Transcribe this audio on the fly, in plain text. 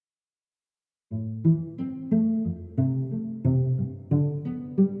Welcome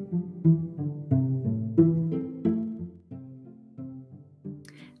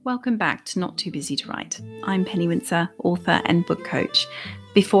back to Not Too Busy to Write. I'm Penny Windsor, author and book coach.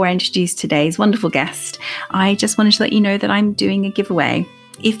 Before I introduce today's wonderful guest, I just wanted to let you know that I'm doing a giveaway.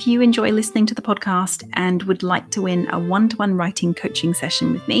 If you enjoy listening to the podcast and would like to win a one-to-one writing coaching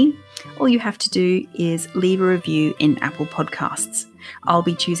session with me, all you have to do is leave a review in Apple Podcasts. I'll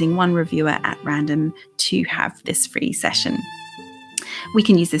be choosing one reviewer at random to have this free session. We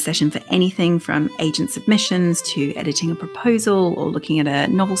can use this session for anything from agent submissions to editing a proposal or looking at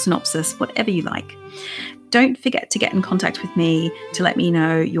a novel synopsis, whatever you like. Don't forget to get in contact with me to let me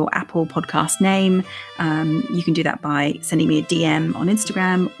know your Apple podcast name. You can do that by sending me a DM on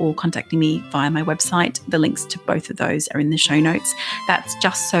Instagram or contacting me via my website. The links to both of those are in the show notes. That's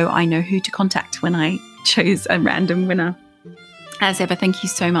just so I know who to contact when I chose a random winner. As ever, thank you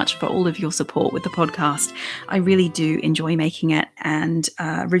so much for all of your support with the podcast. I really do enjoy making it, and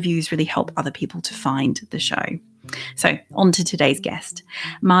reviews really help other people to find the show. So, on to today's guest.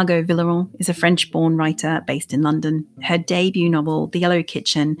 Margot Villeron is a French-born writer based in London. Her debut novel, The Yellow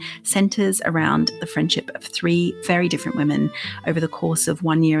Kitchen, centres around the friendship of three very different women over the course of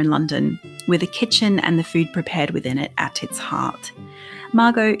 1 year in London, with the kitchen and the food prepared within it at its heart.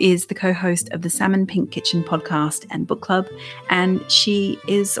 Margot is the co-host of the Salmon Pink Kitchen podcast and book club, and she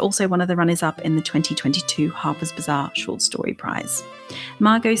is also one of the runners-up in the 2022 Harper's Bazaar Short Story Prize.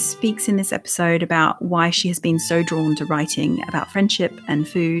 Margot speaks in this episode about why she has been so drawn to writing about friendship and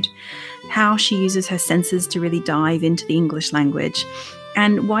food, how she uses her senses to really dive into the English language,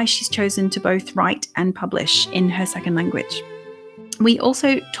 and why she's chosen to both write and publish in her second language. We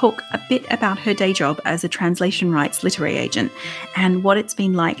also talk a bit about her day job as a translation rights literary agent and what it's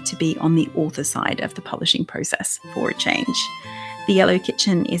been like to be on the author side of the publishing process for a change. The Yellow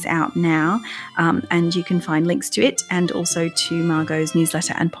Kitchen is out now, and you can find links to it and also to Margot's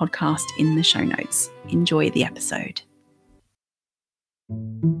newsletter and podcast in the show notes. Enjoy the episode.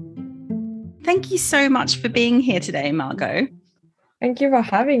 Thank you so much for being here today, Margot. Thank you for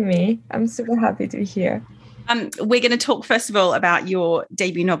having me. I'm super happy to be here. We're going to talk, first of all, about your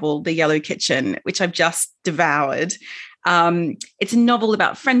debut novel, The Yellow Kitchen, which I've just devoured. It's a novel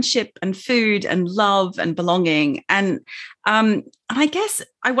about friendship and food and love and belonging. And I guess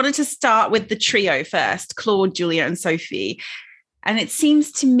I wanted to start with the trio first, Claude, Julia, and Sophie. And it seems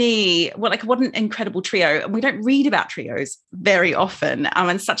to me, what an incredible trio. And we don't read about trios very often,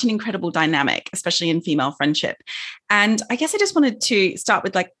 and such an incredible dynamic, especially in female friendship. And I guess I just wanted to start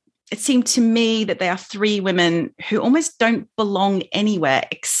with, it seemed to me that they are three women who almost don't belong anywhere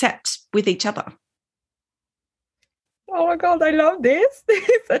except with each other. Oh my God, I love this.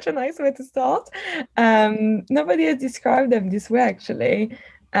 It's such a nice way to start. Nobody has described them this way, actually.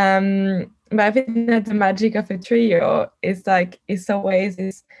 But I think that the magic of a trio is it's always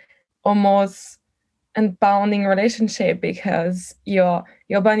this almost unbounding relationship, because you're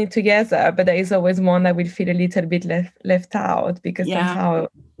bonding together, but there is always one that will feel a little bit left out, because somehow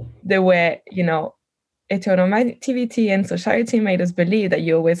the way, heteronormativity and society made us believe that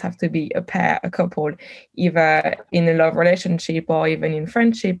you always have to be a pair, a couple, either in a love relationship or even in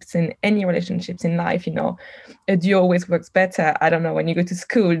friendships, in any relationships in life. A duo always works better. I don't know, when you go to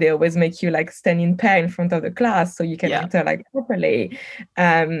school, they always make you stand in pair in front of the class so you can enter properly.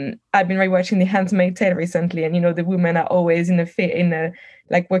 I've been rewatching The Handmaid's Tale recently, and the women are always in a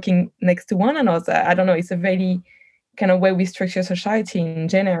working next to one another. I don't know, it's a very kind of way we structure society in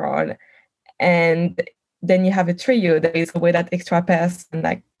general. And then you have a trio, there is a way that extra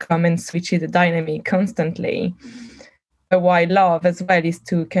person come and switches the dynamic constantly. But what I love as well is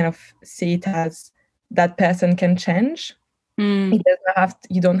to kind of see it as that person can change. You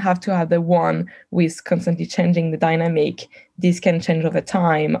don't have to have the one who is constantly changing the dynamic. This can change over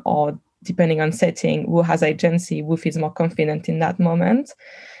time, or depending on setting, who has agency, who feels more confident in that moment.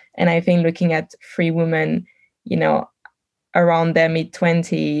 And I think looking at three women, around their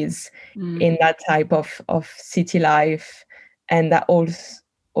mid-20s in that type of city life, and that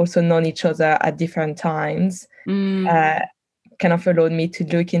also known each other at different times, kind of allowed me to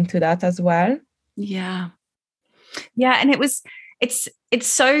look into that as well. Yeah, and it's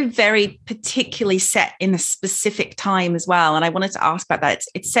so very particularly set in a specific time as well. And I wanted to ask about that.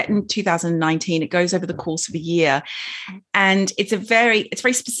 It's set in 2019. It goes over the course of a year, and it's very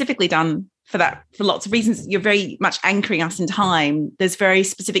specifically done for that, for lots of reasons. You're very much anchoring us in time. There's very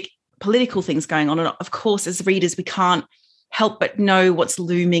specific political things going on. And of course, as readers, we can't help but know what's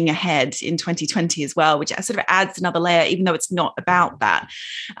looming ahead in 2020 as well, which sort of adds another layer, even though it's not about that.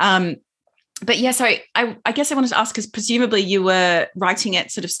 but yeah, so I guess I wanted to ask, because presumably you were writing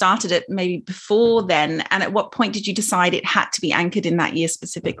it, sort of started it maybe before then. And at what point did you decide it had to be anchored in that year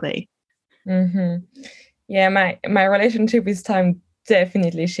specifically? Mm-hmm. Yeah, my relationship with time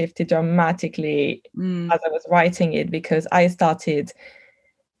definitely shifted dramatically as I was writing it, because I started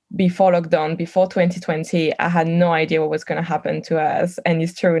before lockdown, before 2020. I had no idea what was going to happen to us. And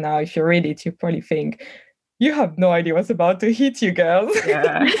it's true now, if you read it, you probably think, you have no idea what's about to hit you, girls.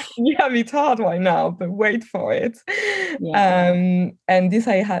 Yeah. You have it hard right now, but wait for it. Yeah. And this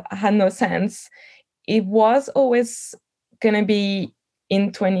I had no sense. It was always going to be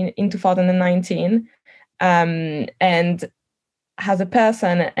in 2019. And as a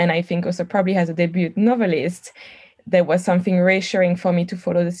person, and I think also probably as a debut novelist, there was something reassuring for me to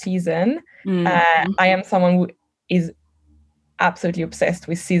follow the season. I am someone who is absolutely obsessed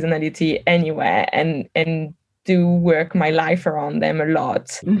with seasonality anywhere, and do work my life around them a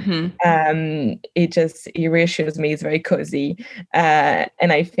lot. It reassures me. It's very cozy,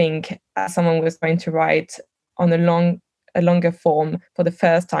 and I think as someone who was trying to write on a longer form for the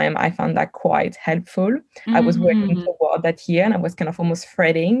first time, I found that quite helpful. I was working toward that year, and I was kind of almost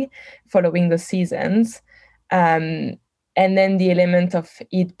threading, following the seasons. And then the element of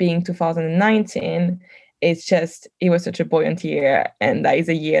it being 2019, it was such a buoyant year. And that is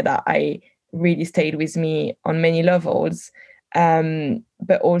a year that I really stayed with me on many levels.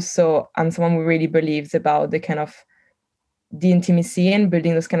 But also I'm someone who really believes about the kind of the intimacy and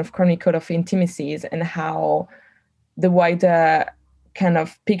building those kind of chronicle of intimacies, and how the wider kind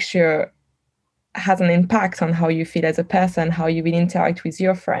of picture has an impact on how you feel as a person, how you will interact with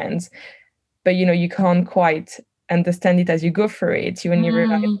your friends. But, you can't quite understand it as you go through it. You only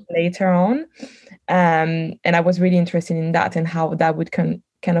realize later on. And I was really interested in that, and how that would kind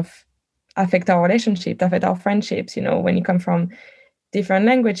of affect our relationship, affect our friendships, when you come from different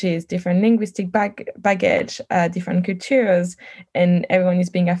languages, different linguistic baggage, different cultures, and everyone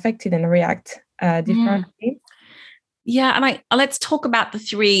is being affected and react differently. Yeah, and let's talk about the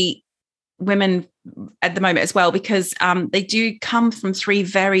three women at the moment as well, because they do come from three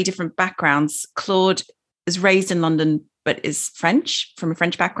very different backgrounds. Claude is raised in London, but is French, from a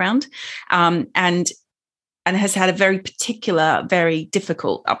French background, and has had a very particular, very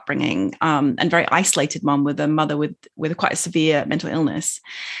difficult upbringing, and very isolated one, with a mother with quite a severe mental illness.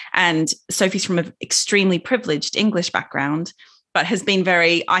 And Sophie's from an extremely privileged English background, but has been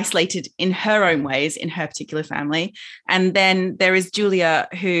very isolated in her own ways in her particular family. And then there is Julia,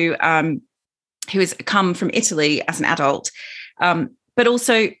 who has come from Italy as an adult, but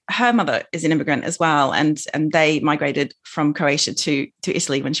also her mother is an immigrant as well, and they migrated from Croatia to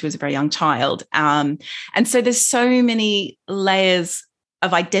Italy when she was a very young child. And so there's so many layers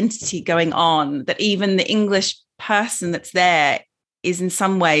of identity going on, that even the English person that's there is in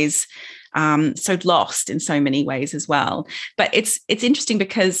some ways so lost in so many ways as well. But it's interesting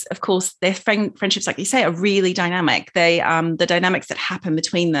because, of course, their friendships, like you say, are really dynamic. They the dynamics that happen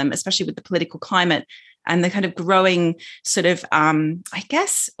between them, especially with the political climate and the kind of growing sort of, I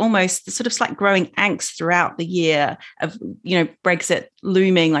guess, almost the sort of slight growing angst throughout the year of, Brexit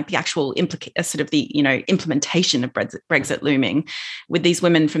looming, like the actual sort of the, implementation of Brexit looming, with these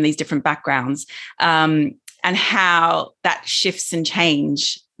women from these different backgrounds, and how that shifts and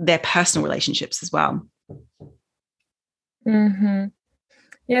change their personal relationships as well.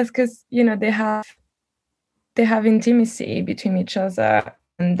 Yes, because they have intimacy between each other,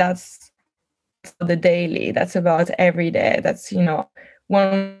 and that's the daily. That's about every day. That's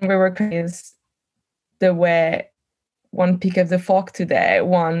one we work is the way one pick up the fork today,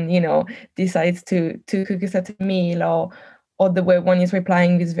 one decides to cook a certain meal, or the way one is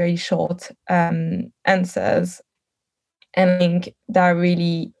replying with very short answers. And I think that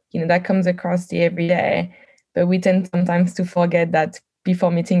really, that comes across the everyday. But we tend sometimes to forget that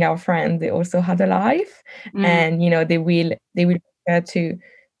before meeting our friends, they also had a life, and they will refer to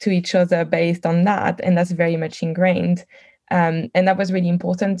each other based on that, and that's very much ingrained. And that was really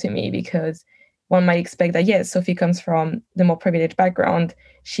important to me, because one might expect that, yes, Sophie comes from the more privileged background.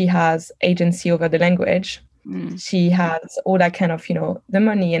 She has agency over the language. She has all that kind of, the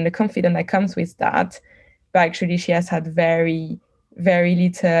money and the confidence that comes with that. But actually, she has had very, very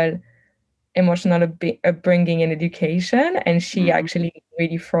little emotional upbringing and education, and she actually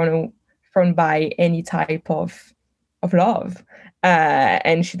really thrown by any type of love,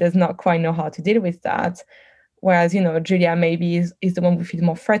 and she does not quite know how to deal with that. Whereas, Julia maybe is the one who feels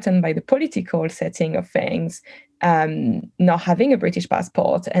more threatened by the political setting of things, not having a British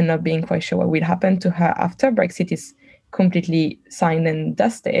passport and not being quite sure what will happen to her after Brexit is completely signed and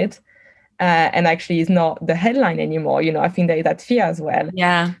dusted. and actually is not the headline anymore. I think there is that fear as well.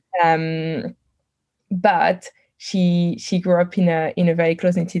 Yeah. But she grew up in a very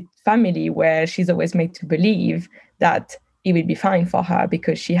close-knit family where she's always made to believe that it will be fine for her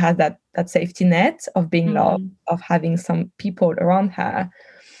because she has that safety net of being loved, of having some people around her.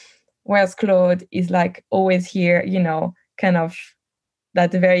 Whereas Claude is like always here, kind of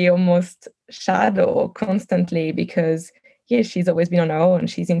that very almost shadow constantly because, yeah, she's always been on her own.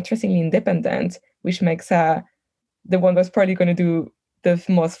 She's interestingly independent, which makes her the one that's probably going to do the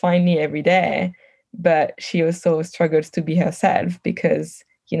most finely every day. But she also struggles to be herself because,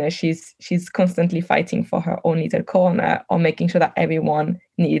 she's constantly fighting for her own little corner or making sure that everyone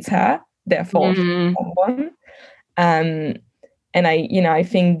needs her, therefore someone. And I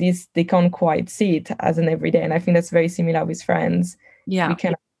think they can't quite see it as an everyday. And I think that's very similar with friends. Yeah. We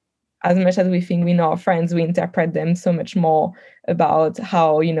can, as much as we think we know our friends, we interpret them so much more about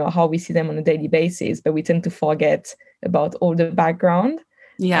how we see them on a daily basis, but we tend to forget about all the background.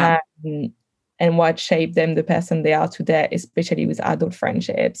 Yeah. And what shaped them, the person they are today, especially with adult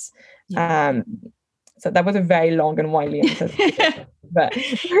friendships. Yeah. So that was a very long and windly answer.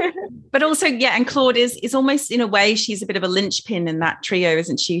 But also, yeah, and Claude is almost, in a way, she's a bit of a linchpin in that trio,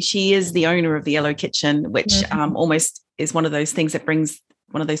 isn't she? She is the owner of the Yellow Kitchen, which almost is one of those things that brings,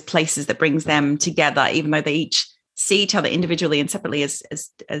 one of those places that brings them together, even though they each see each other individually and separately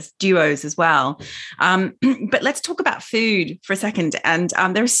as duos as well. But let's talk about food for a second. And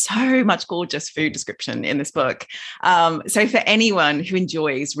there's so much gorgeous food description in this book. So for anyone who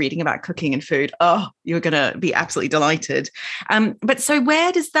enjoys reading about cooking and food, you're going to be absolutely delighted. But so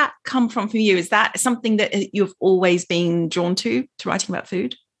where does that come from for you? Is that something that you've always been drawn to writing about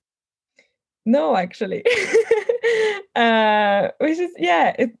food? No, actually. Which is,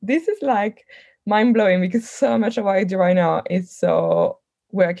 this is like mind-blowing because so much of what I do right now is so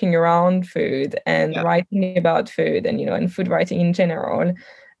working around food and writing about food and and food writing in general,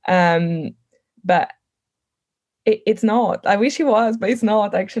 but it's not. I wish it was, but it's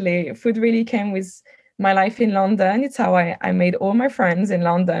not actually. Food really came with my life in London. It's how I made all my friends in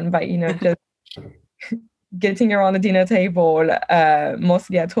London by just getting around the dinner table,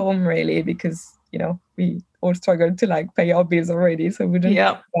 mostly at home really, because we all struggled to pay our bills already, so we didn't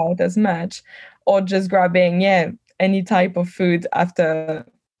go out as much. Or just grabbing, any type of food after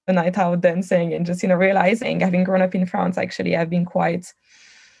a night out dancing and just, realizing, having grown up in France, actually, have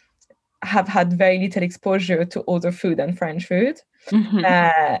had very little exposure to other food than French food.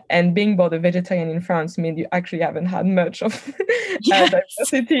 And being both a vegetarian in France means you actually haven't had much of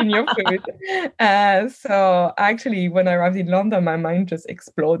diversity in your food. So actually, when I arrived in London, my mind just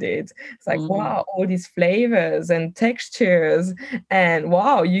exploded. It's like, wow, all these flavors and textures, and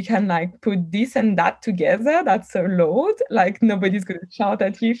wow, you can put this and that together. That's a load. Nobody's going to shout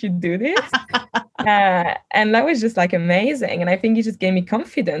at you if you do this. And that was just amazing. And I think it just gave me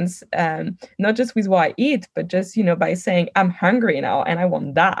confidence, not just with what I eat, but just, by saying, I'm hungry now and I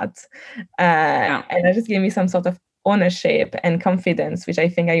want that. And that just gave me some sort of ownership and confidence, which I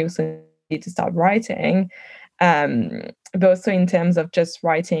think I also need to start writing. But also in terms of just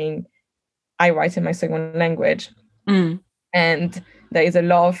writing, I write in my second language. And there is a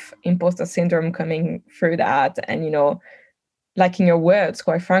lot of imposter syndrome coming through that. And, lacking your words,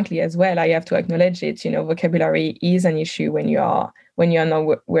 quite frankly, as well. I have to acknowledge it. Vocabulary is an issue when you are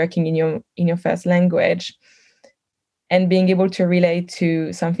not working in your first language. And being able to relate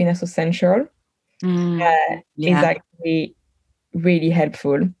to something that's essential is actually really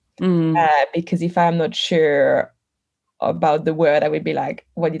helpful. Because if I'm not sure about the word, I would be like,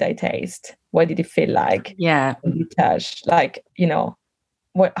 what did I taste? What did it feel like? Yeah. What did it touch?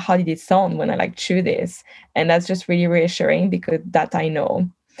 How did it sound when I chew this? And that's just really reassuring because that I know.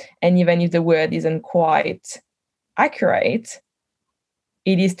 And even if the word isn't quite accurate,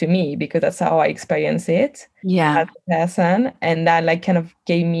 it is to me because that's how I experience it as a person. And that kind of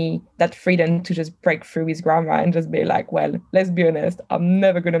gave me that freedom to just break through with grammar and just be like, well, let's be honest, I'm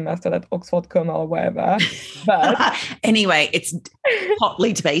never going to master that Oxford comma or whatever. But anyway, it's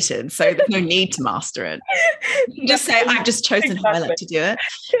hotly debated, so there's no need to master it. You can just say, I've just chosen how I like to do it.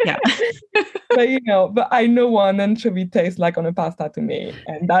 Yeah. But I know one anchovy tastes like on a pasta to me,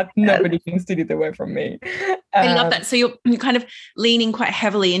 and that nobody can steal it away from me. I love that. So you're kind of leaning quite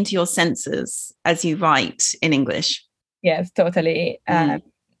heavily into your senses as you write in English. Yes, totally.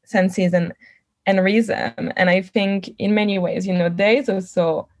 Senses and reason. And I think in many ways, there is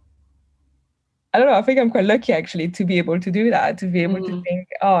also, I don't know, I think I'm quite lucky actually to be able to do that, to be able to think,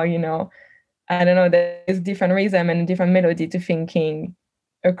 I don't know, there's different rhythm and different melody to thinking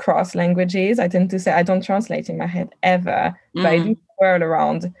across languages. I tend to say I don't translate in my head ever, but I do swirl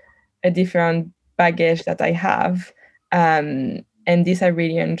around a different baggage that I have. And this I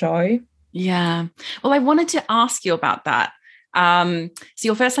really enjoy. Yeah. Well, I wanted to ask you about that. So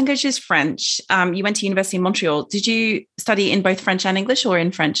your first language is French. You went to University in Montreal. Did you study in both French and English, or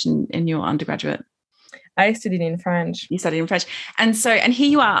in French in your undergraduate? I studied in French. You studied in French. And here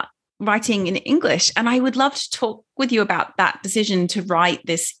you are writing in English. And I would love to talk with you about that decision to write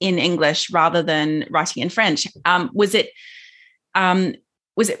this in English rather than writing in French. Was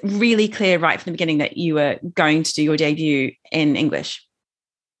it really clear right from the beginning that you were going to do your debut in English?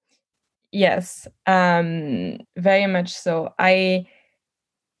 Yes, very much so. I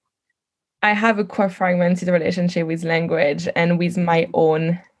have a quite fragmented relationship with language and with my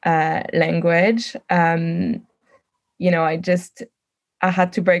own language. I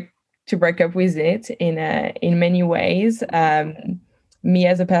had to break up with it in many ways. Me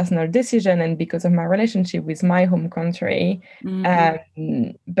as a personal decision, and because of my relationship with my home country,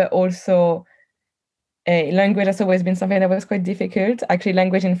 but also. Language has always been something that was quite difficult. Actually,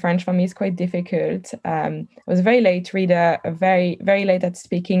 language in French for me is quite difficult. I was a very late reader, very, very late at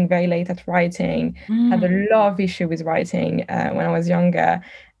speaking, very late at writing. Had a lot of issue with writing when I was younger.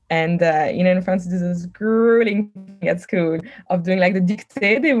 And, in France, this is grueling at school of doing like the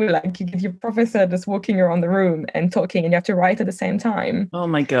dictée. They were like, you get your professor just walking around the room and talking, and you have to write at the same time. Oh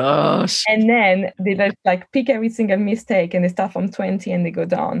my gosh. And then they just like pick every single mistake, and they start from 20 and they go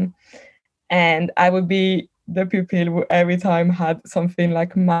down. And I would be the pupil who every time had something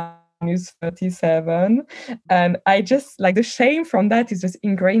like minus 37. And I just like the shame from that is just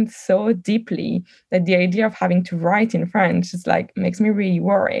ingrained so deeply that the idea of having to write in French is like makes me really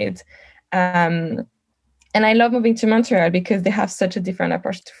worried. And I love moving to Montreal because they have such a different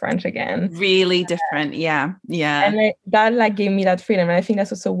approach to French again. Really different. Yeah. And that like gave me that freedom. And I think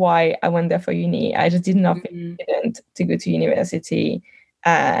that's also why I went there for uni. I just did not feel confident to go to university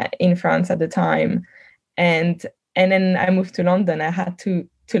in France at the time, and then I moved to London. I had to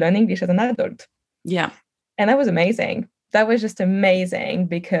learn English as an adult. Yeah, and that was amazing. That was just amazing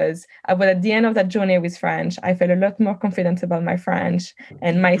because at the end of that journey with French, I felt a lot more confident about my French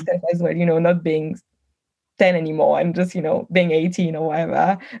and myself as well. Not being 10 anymore and just being 18 or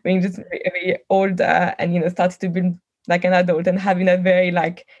whatever, being just very older and started to be like an adult and having that very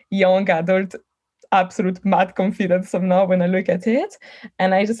like young adult absolute mad confidence somehow when I look at it.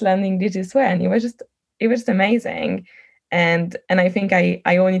 And I just learned English this way, and it was just amazing. And I think I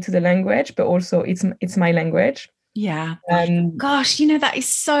owe it to the language, but also it's my language. Yeah. Gosh, that is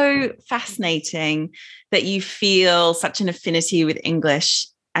so fascinating that you feel such an affinity with English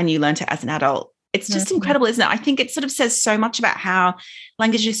and you learned it as an adult. It's just incredible, isn't it? I think it sort of says so much about how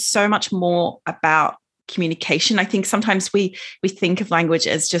language is so much more about communication. I think sometimes we think of language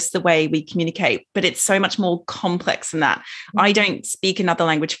as just the way we communicate, but it's so much more complex than that. I don't speak another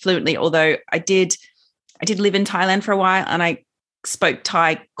language fluently, although I did live in Thailand for a while and I spoke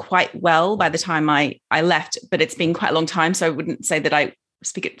Thai quite well by the time I left, but it's been quite a long time, so I wouldn't say that I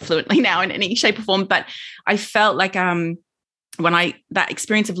speak it fluently now in any shape or form. But I felt like that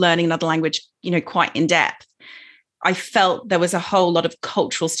experience of learning another language, quite in depth, I felt there was a whole lot of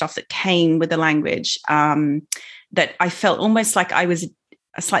cultural stuff that came with the language, that I felt almost like I was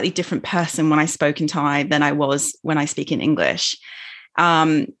a slightly different person when I spoke in Thai than I was when I speak in English.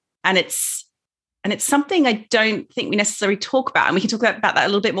 And it's something I don't think we necessarily talk about. And we can talk about that a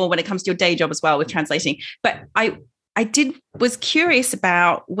little bit more when it comes to your day job as well with translating. But I was curious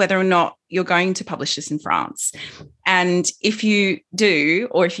about whether or not you're going to publish this in France. And if you do,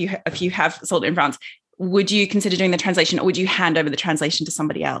 or if you have sold it in France, would you consider doing the translation, or would you hand over the translation to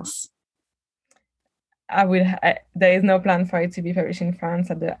somebody else? There is no plan for it to be published in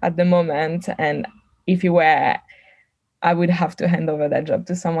France at the moment. And if you were, I would have to hand over that job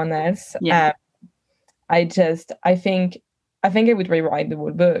to someone else. Yeah. I think I would rewrite the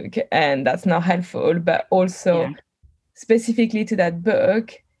whole book, and that's not helpful. But also, specifically to that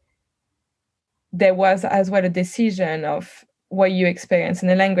book, there was as well a decision of what you experience in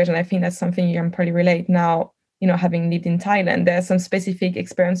the language. And I think that's something you can probably relate now, having lived in Thailand. There's some specific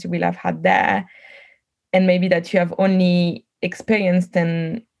experience you will have had there, and maybe that you have only experienced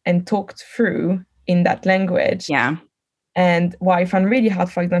and talked through in that language. Yeah. And what I found really hard,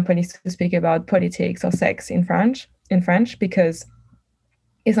 for example, is to speak about politics or sex in French, because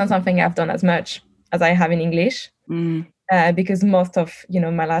it's not something I've done as much as I have in English. Because most of,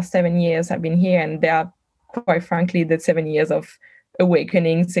 my last 7 years I've been here, and they are, quite frankly, the 7 years of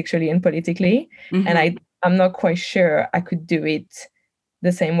awakening sexually and politically. And I'm not quite sure I could do it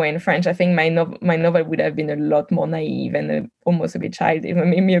the same way in French. I think my novel would have been a lot more naive and almost a bit childish. It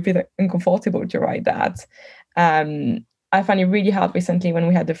made me a bit uncomfortable to write that. I found it really hard recently when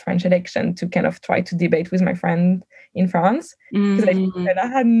we had the French election to kind of try to debate with my friend in France, because I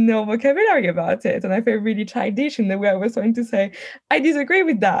had no vocabulary about it, and I felt really childish in the way I was trying to say, I disagree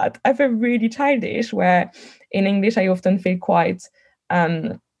with that. I felt really childish, where in English I often feel quite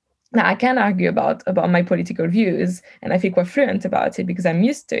now I can argue about my political views, and I feel quite fluent about it because I'm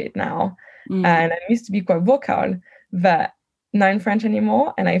used to it now, and I'm used to be quite vocal, but not in French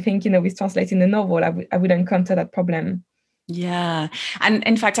anymore. And I think, with translating the novel, I would encounter that problem. Yeah. And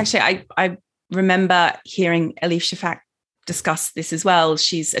in fact, actually, I remember hearing Elif Shafak discuss this as well.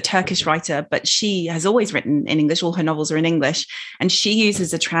 She's a Turkish writer, but she has always written in English. All her novels are in English, and she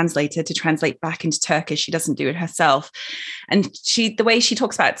uses a translator to translate back into Turkish. She doesn't do it herself. And the way she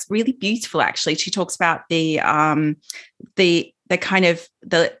talks about it's really beautiful, actually. She talks about the kind of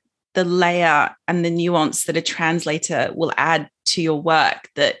the layer and the nuance that a translator will add to your work,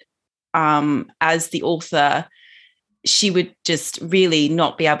 that as the author, she would just really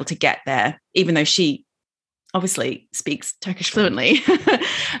not be able to get there, even though she obviously speaks Turkish fluently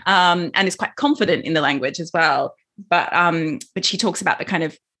and is quite confident in the language as well. But she talks about the kind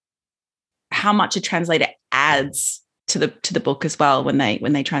of how much a translator adds to the book as well when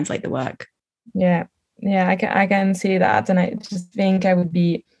they translate the work. Yeah, I can see that, and I just think I would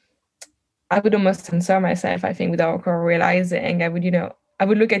almost censor myself, I think, without realizing. I would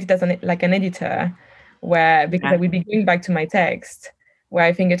look at it as like an editor, because I would be going back to my text, where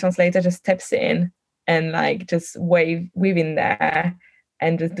I think a translator just steps in and like just weave in there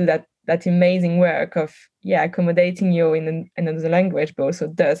and just do that amazing work of accommodating you in another language, but also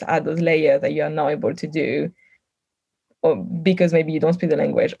does add those layers that you are not able to do, or because maybe you don't speak the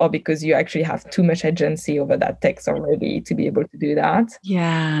language, or because you actually have too much agency over that text already to be able to do that.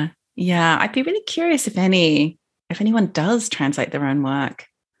 Yeah. I'd be really curious if anyone does translate their own work.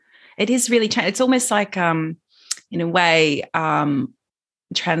 It is really, it's almost like, in a way,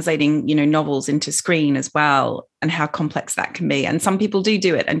 translating, novels into screen as well, and how complex that can be. And some people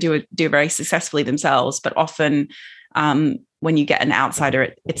do it and do it very successfully themselves. But often when you get an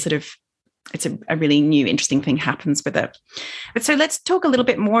outsider, it's a really new, interesting thing happens with it. But so let's talk a little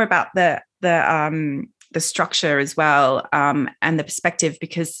bit more about the structure as well, and the perspective,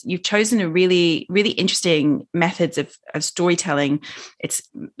 because you've chosen a really, really interesting methods of storytelling. It's,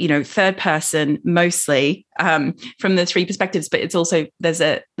 third person mostly, from the three perspectives, but it's also, there's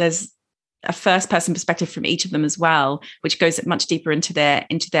a first person perspective from each of them as well, which goes much deeper into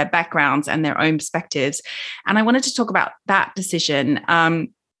their backgrounds and their own perspectives. And I wanted to talk about that decision.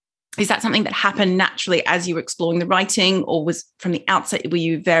 Is that something that happened naturally as you were exploring the writing, or was from the outset, were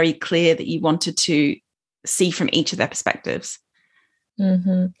you very clear that you wanted to see from each of their perspectives?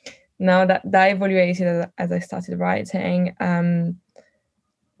 Mm-hmm. No, that evaluated as I started writing.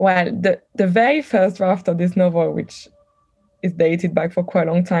 Well, the very first draft of this novel, which is dated back for quite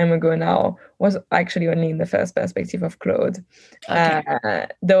a long time ago now, was actually only in the first perspective of Claude. Okay.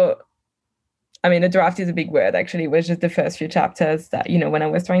 Though, I mean, the draft is a big word, actually. It was just the first few chapters that, when I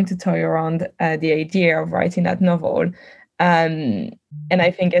was trying to toy around the idea of writing that novel. And I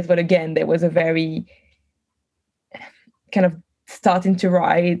think as well, again, there was a very kind of starting to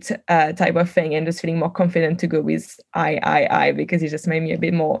write type of thing, and just feeling more confident to go with I, because it just made me a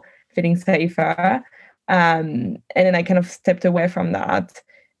bit more feeling safer. And then I kind of stepped away from that.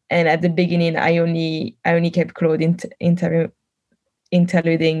 And at the beginning, I only kept Claude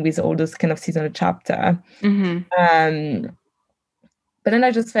interluding with all those kind of seasonal chapter. Mm-hmm. But then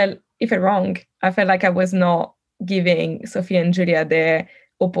I just felt wrong. I felt like I was not giving Sophie and Julia their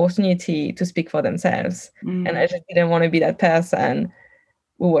opportunity to speak for themselves. And I just didn't want to be that person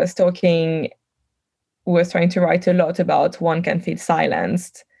who was trying to write a lot about one can feel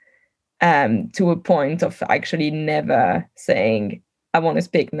silenced, to a point of actually never saying, I want to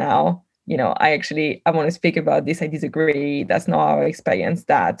speak now. I want to speak about this. I disagree. That's not how I experience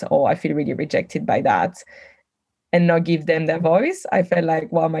that, or I feel really rejected by that, and not give them their voice. I felt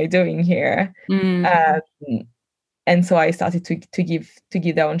like, what am I doing here? And so I started to give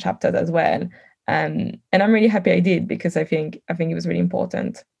their own chapters as well. And I'm really happy I did, because I think it was really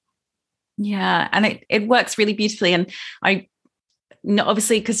important. Yeah, and it works really beautifully. And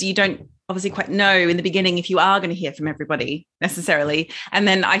obviously, because you don't obviously quite know in the beginning if you are going to hear from everybody necessarily. And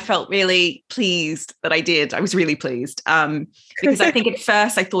then I felt really pleased that I did. I was really pleased, because I think at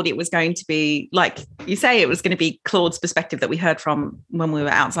first I thought it was going to be, like you say, it was going to be Claude's perspective that we heard from when we were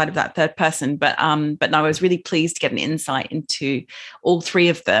outside of that third person. But no, I was really pleased to get an insight into all three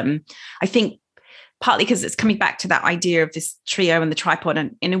of them. I think partly because it's coming back to that idea of this trio and the tripod,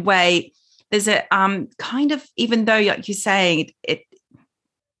 and in a way, there's a kind of, even though, like you're saying,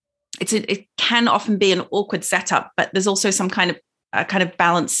 it can often be an awkward setup, but there's also some kind of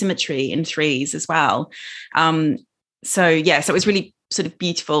balanced symmetry in threes as well. So it was really sort of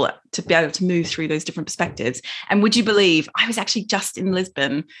beautiful to be able to move through those different perspectives. And would you believe I was actually just in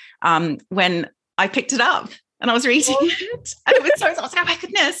Lisbon when I picked it up and I was reading it, and it was so, I was like, oh my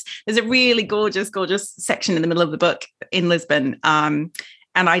goodness, there's a really gorgeous section in the middle of the book in Lisbon.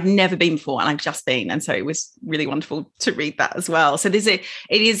 And I'd never been before, and I've just been. And so it was really wonderful to read that as well. So it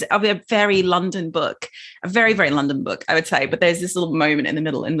is a very London book, a very, very London book, I would say. But there's this little moment in the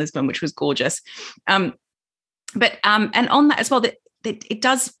middle in Lisbon, which was gorgeous. And on that as well, that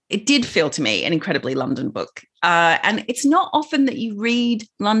it did feel to me an incredibly London book. And it's not often that you read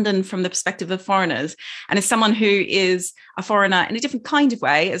London from the perspective of foreigners. And as someone who is a foreigner in a different kind of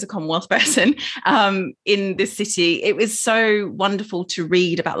way, as a Commonwealth person in this city, it was so wonderful to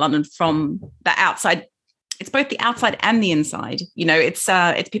read about London from the outside. It's both the outside and the inside. You know, it's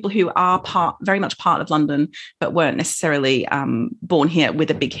people who are very much part of London, but weren't necessarily born here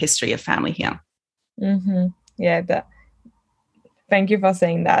with a big history of family here. Mm-hmm. Yeah, thank you for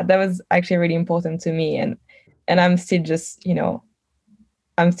saying that. That was actually really important to me. And I'm still just,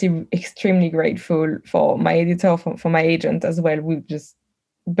 I'm still extremely grateful for my editor, for my agent as well, who just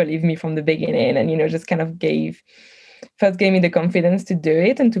believed me from the beginning and, just kind of gave me the confidence to do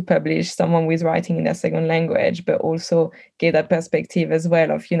it and to publish someone who is writing in their second language, but also gave that perspective as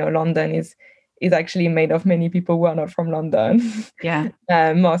well of, London is actually made of many people who are not from London. Yeah.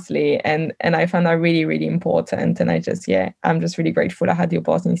 Mostly. And I found that really, really important. And I'm just really grateful I had the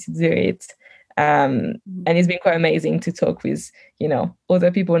opportunity to do it. And it's been quite amazing to talk with,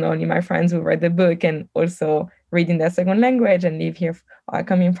 other people, not only my friends who read the book and also read in their second language and live here, or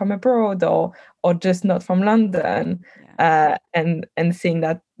coming from abroad or just not from London, and seeing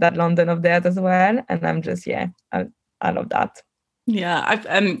that London of theirs as well. And I'm just, I love that. Yeah, I've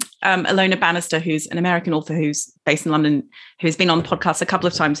Ilona Bannister, who's an American author who's based in London, who's been on podcasts a couple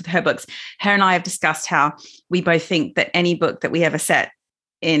of times with her books. Her and I have discussed how we both think that any book that we ever set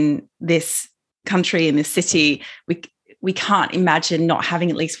in this country, in this city, we can't imagine not having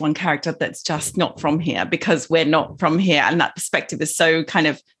at least one character that's just not from here, because we're not from here. And that perspective is so kind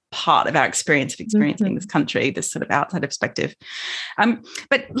of part of our experience of experiencing this country, this sort of outside perspective.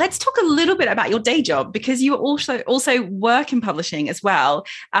 But let's talk a little bit about your day job, because you also work in publishing as well.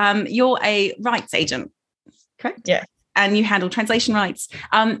 You're a rights agent, correct? Yeah. And you handle translation rights.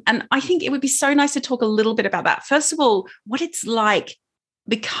 And I think it would be so nice to talk a little bit about that. First of all, what it's like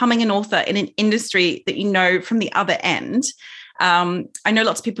becoming an author in an industry that you know from the other end. I know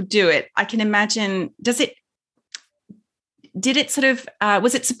lots of people do it. I can imagine, did it sort of,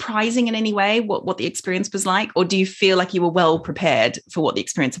 was it surprising in any way what the experience was like? Or do you feel like you were well prepared for what the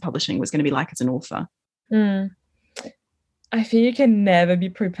experience of publishing was going to be like as an author? I think you can never be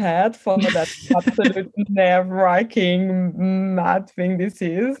prepared for that absolute nerve-wracking, mad thing this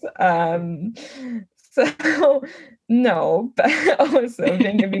is. So, no, but also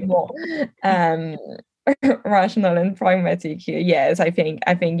being a bit more rational and pragmatic here. Yes, I think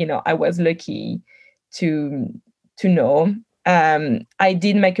I was lucky to know. I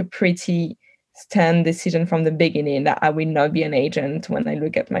did make a pretty stern decision from the beginning that I will not be an agent when I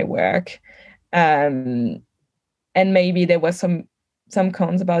look at my work. And maybe there was some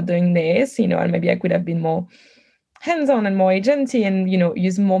cons about doing this, and maybe I could have been more hands-on and more agency and,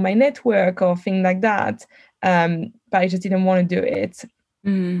 use more my network or things like that. But I just didn't want to do it.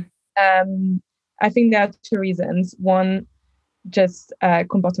 I think there are two reasons. One, just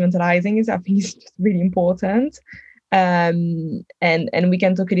compartmentalizing is, I think, is just really important. And we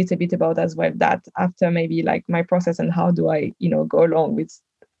can talk a little bit about as well that after maybe like my process and how do I, go along with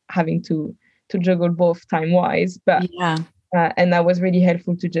having to juggle both time-wise. But and that was really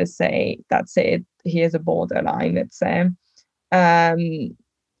helpful to just say, that's it, here's a borderline, let's say.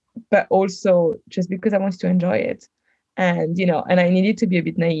 But also just because I wanted to enjoy it. And, and I needed to be a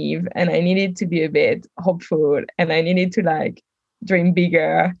bit naive and I needed to be a bit hopeful and I needed to like dream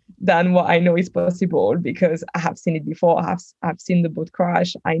bigger than what I know is possible, because I have seen it before. I've seen the boat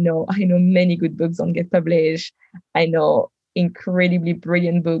crash. I know many good books don't get published. I know incredibly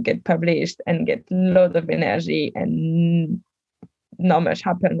brilliant book get published and get a lot of energy and not much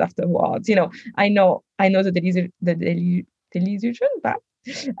happens afterwards. I know the delusion, but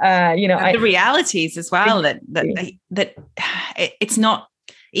the realities as well, that it's not,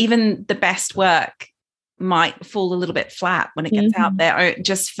 even the best work might fall a little bit flat when it gets out there, or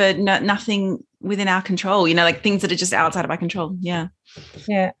just for nothing within our control, like things that are just outside of our control. Yeah,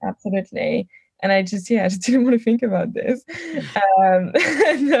 absolutely. And I just didn't want to think about this.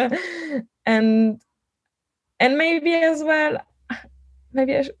 And maybe as well,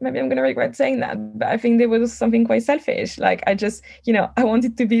 maybe I'm gonna regret saying that, but I think there was something quite selfish. Like I just, I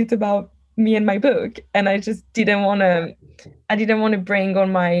wanted to be about me and my book, and I just didn't want to. I didn't want to bring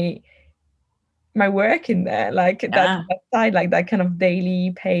on my work in there, like that side, like that kind of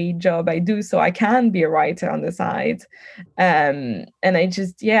daily paid job I do, so I can be a writer on the side. And I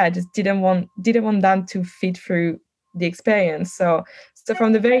just didn't want that to fit through the experience. So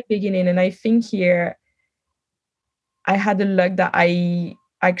from the very beginning, and I think here I had the luck that I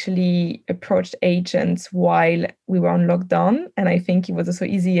actually approached agents while we were on lockdown, and I think it was also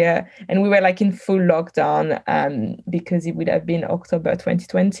easier, and we were like in full lockdown, because it would have been October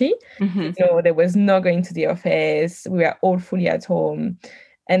 2020. So there was no going to the office, we were all fully at home,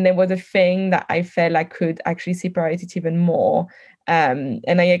 and there was a thing that I felt I could actually separate it even more, and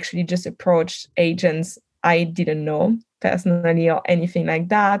I actually just approached agents I didn't know personally or anything like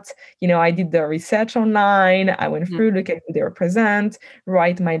that. I did the research online. I went through, look at who they represent,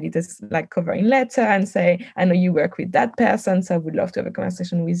 write my latest like covering letter and say, I know you work with that person, so I would love to have a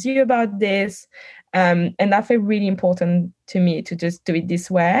conversation with you about this. And that felt really important to me to just do it this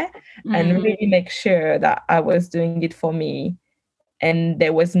way and really make sure that I was doing it for me and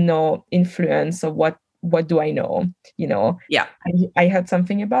there was no influence of what do I know? I heard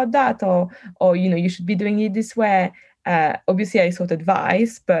something about that, or you should be doing it this way. Obviously, I sought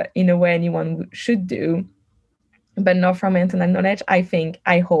advice, but in a way anyone should do, but not from internal knowledge.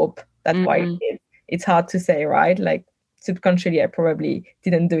 I hope that's why it is. It's hard to say, right? Like subconsciously, I probably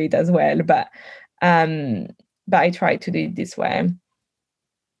didn't do it as well, but I tried to do it this way.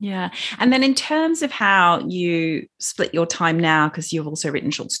 Yeah. And then in terms of how you split your time now, because you've also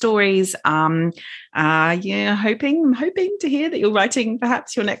written short stories, I'm hoping to hear that you're writing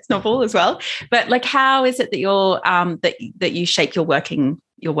perhaps your next novel as well. But like, how is it that you're that you shape your working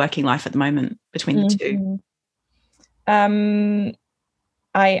life at the moment between the two?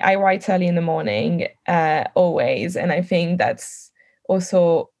 I write early in the morning, always, and I think that's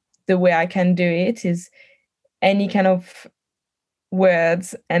also the way I can do it. Is any kind of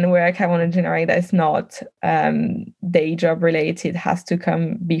words and work I want to generate that's not day job related has to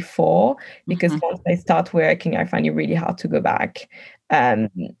come before, because once I start working, I find it really hard to go back. And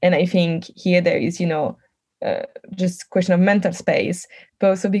I think here there is, just question of mental space, but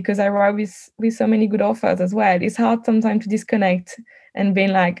also because I write with so many good authors as well. It's hard sometimes to disconnect and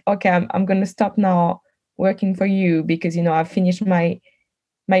being like, okay, I'm going to stop now working for you because, I've finished my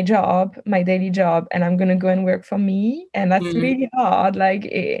job, my daily job, and I'm going to go and work for me. And that's really hard. Like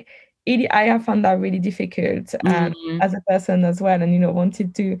I have found that really difficult as a person as well. And,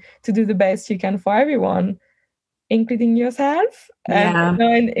 wanted to do the best you can for everyone, including yourself.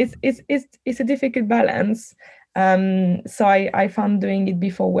 And it's a difficult balance. So I found doing it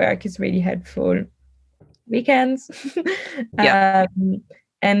before work is really helpful. Weekends. And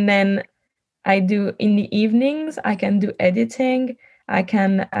then I do in the evenings, I can do editing. I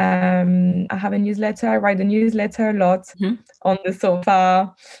can I have a newsletter. I write a newsletter a lot on the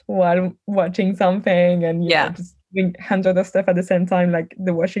sofa while watching something, and just doing hundreds of stuff at the same time, like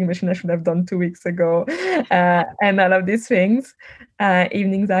the washing machine I should have done 2 weeks ago, and all of these things.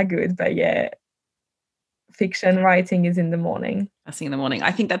 Evenings are good, but fiction writing is in the morning. First thing in the morning.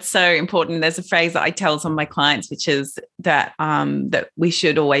 I think that's so important. There's a phrase that I tell some of my clients, which is that that we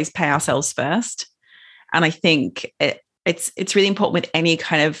should always pay ourselves first, and I think it's really important with any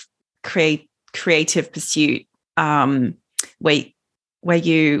kind of creative pursuit, where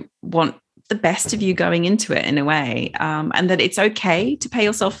you want the best of you going into it in a way, and that it's okay to pay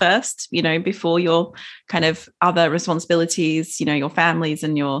yourself first, before your kind of other responsibilities, your families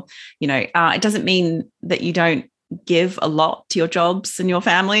and your, it doesn't mean that you don't give a lot to your jobs and your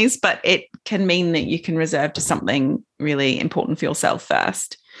families, but it can mean that you can reserve to something really important for yourself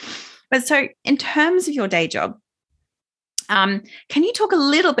first. But so in terms of your day job, can you talk a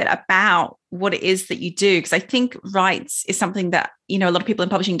little bit about what it is that you do? Because I think rights is something that, a lot of people in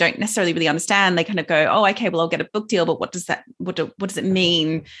publishing don't necessarily really understand. They kind of go, oh, okay, well, I'll get a book deal, but what does it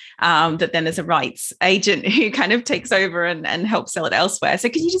mean that then there's a rights agent who kind of takes over and helps sell it elsewhere? So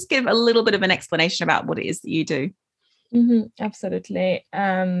could you just give a little bit of an explanation about what it is that you do? Absolutely.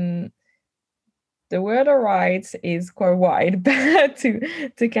 The word of rights is quite wide, but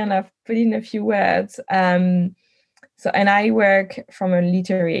to kind of put in a few words, so, and I work from a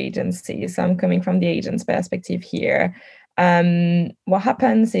literary agency, so I'm coming from the agent's perspective here. What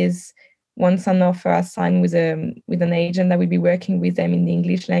happens is once an author is signed with an agent that will be working with them in the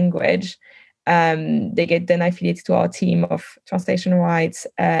English language, they get then affiliated to our team of translation rights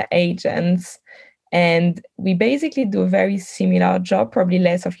agents. And we basically do a very similar job, probably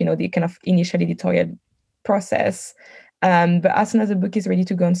less of, the kind of initial editorial process. But as soon as the book is ready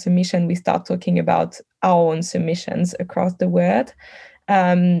to go on submission, we start talking about our own submissions across the world.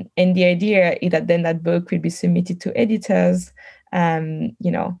 And the idea is that then that book will be submitted to editors,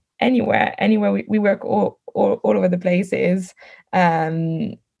 anywhere. We work all over the places,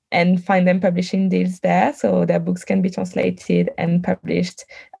 and find them publishing deals there. So their books can be translated and published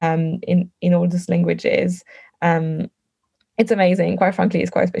in all those languages. It's amazing. Quite frankly,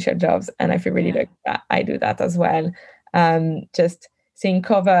 it's quite special jobs. And I feel really lucky that I do that as well. Just seeing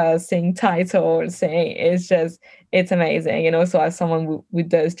covers, seeing titles, it's amazing. And also as someone who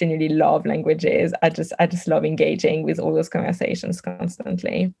does genuinely love languages, I just love engaging with all those conversations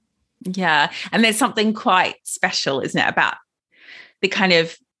constantly. Yeah. And there's something quite special, isn't it, about the kind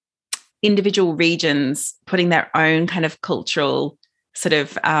of individual regions putting their own kind of cultural sort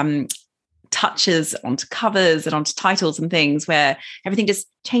of touches onto covers and onto titles and things, where everything just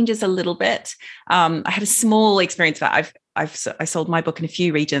changes a little bit. I had a small experience that I sold my book in a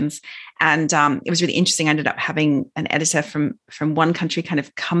few regions, and it was really interesting. I ended up having an editor from one country kind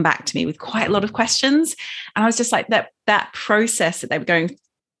of come back to me with quite a lot of questions, and I was just like, that process that they were going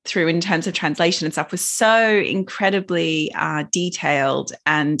through in terms of translation and stuff was so incredibly detailed,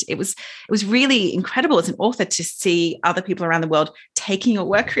 and it was really incredible as an author to see other people around the world taking your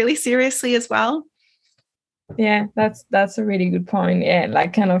work really seriously as well. Yeah, that's a really good point. Yeah,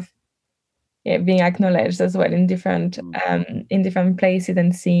 like kind of being acknowledged as well in different places,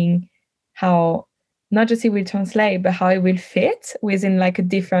 and seeing how not just it will translate, but how it will fit within like a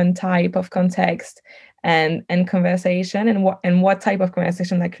different type of context and conversation, and what type of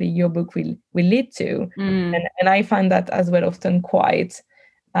conversation actually your book will lead to. And I find that as well often quite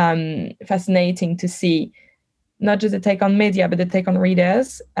fascinating to see not just the take on media, but the take on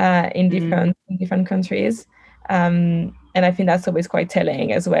readers in different countries. And I think that's always quite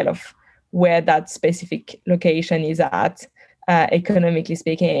telling as well of where that specific location is at, economically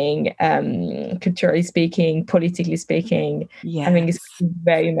speaking, culturally speaking, politically speaking. Yes. I think it's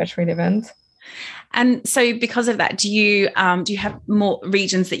very much relevant. And so because of that, do you have more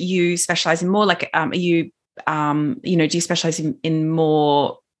regions that you specialize in more? Like, are you, do you specialize in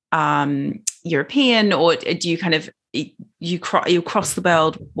more European, or do you kind of, you cross the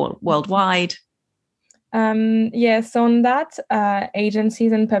world worldwide? Yes, on that,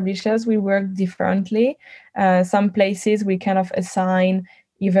 agencies and publishers, we work differently. Some places we kind of assign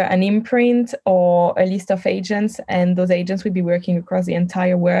either an imprint or a list of agents, and those agents will be working across the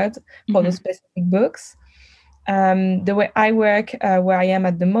entire world for those specific books. The way I work, where I am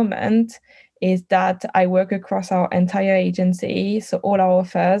at the moment, is that I work across our entire agency, so all our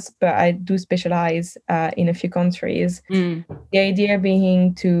authors, but I do specialize in a few countries. The idea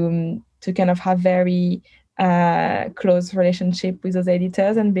being to kind of have very close relationship with those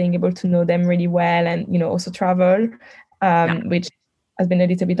editors and being able to know them really well, and also travel, which has been a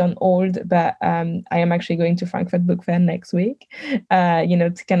little bit on hold, but I am actually going to Frankfurt Book Fair next week,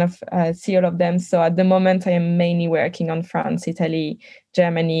 to kind of see all of them. So at the moment, I am mainly working on France, Italy,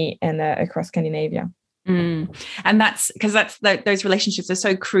 Germany, and across Scandinavia. And that's because those relationships are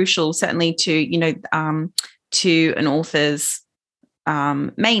so crucial, certainly to to an author's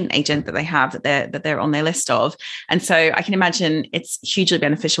main agent that they have, that they're on their list of. And so I can imagine it's hugely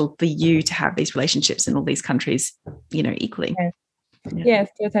beneficial for you to have these relationships in all these countries, equally. Yes. Yes,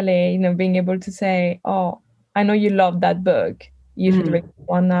 totally. Being able to say, "Oh, I know you love that book. You should read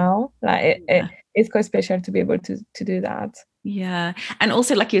one now." Like it's quite special to be able to do that. Yeah. And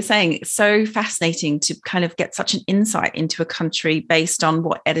also, like you're saying, it's so fascinating to kind of get such an insight into a country based on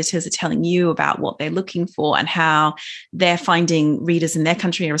what editors are telling you about what they're looking for and how they're finding readers in their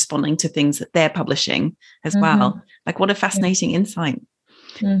country are responding to things that they're publishing as well. Like, what a fascinating insight.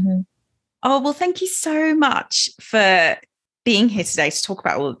 Oh, well, thank you so much for being here today to talk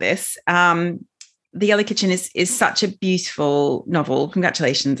about all of this. The Other Kitchen is such a beautiful novel.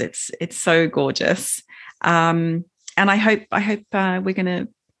 Congratulations. It's so gorgeous. And I hope we're going to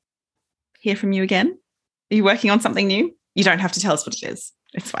hear from you again. Are you working on something new? You don't have to tell us what it is.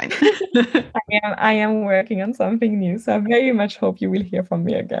 It's fine. I am working on something new. So I very much hope you will hear from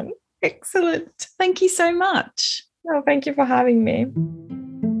me again. Excellent. Thank you so much. No, thank you for having me.